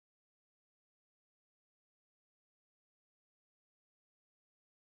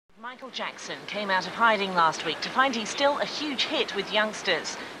Michael Jackson came out of hiding last week to find he's still a huge hit with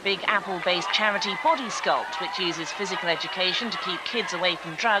youngsters. Big Apple-based charity Body Sculpt, which uses physical education to keep kids away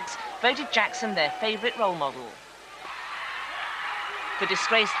from drugs, voted Jackson their favourite role model. The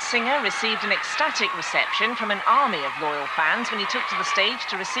disgraced singer received an ecstatic reception from an army of loyal fans when he took to the stage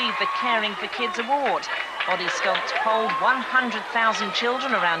to receive the Caring for Kids award. Body Sculpt polled 100,000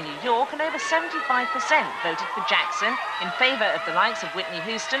 children around New York, and over 75% voted for Jackson in favour of the likes of Whitney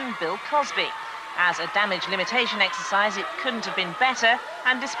Houston and Bill Cosby. As a damage limitation exercise, it couldn't have been better,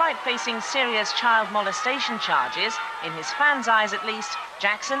 and despite facing serious child molestation charges, in his fans' eyes at least,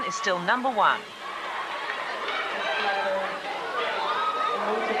 Jackson is still number one.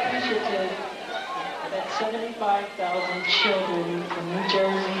 Most appreciative that 75,000 children from New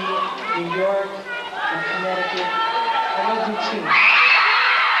Jersey, New York, and Connecticut, I love you too.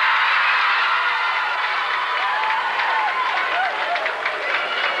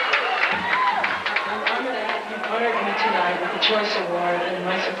 You've honored me tonight with the Choice Award, and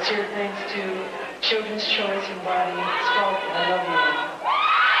my sincere thanks to Children's Choice and Body Sculpt. I love you.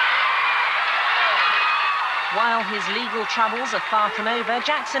 While his legal troubles are far from over,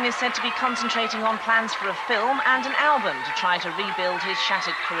 Jackson is said to be concentrating on plans for a film and an album to try to rebuild his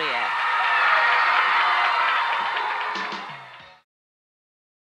shattered career.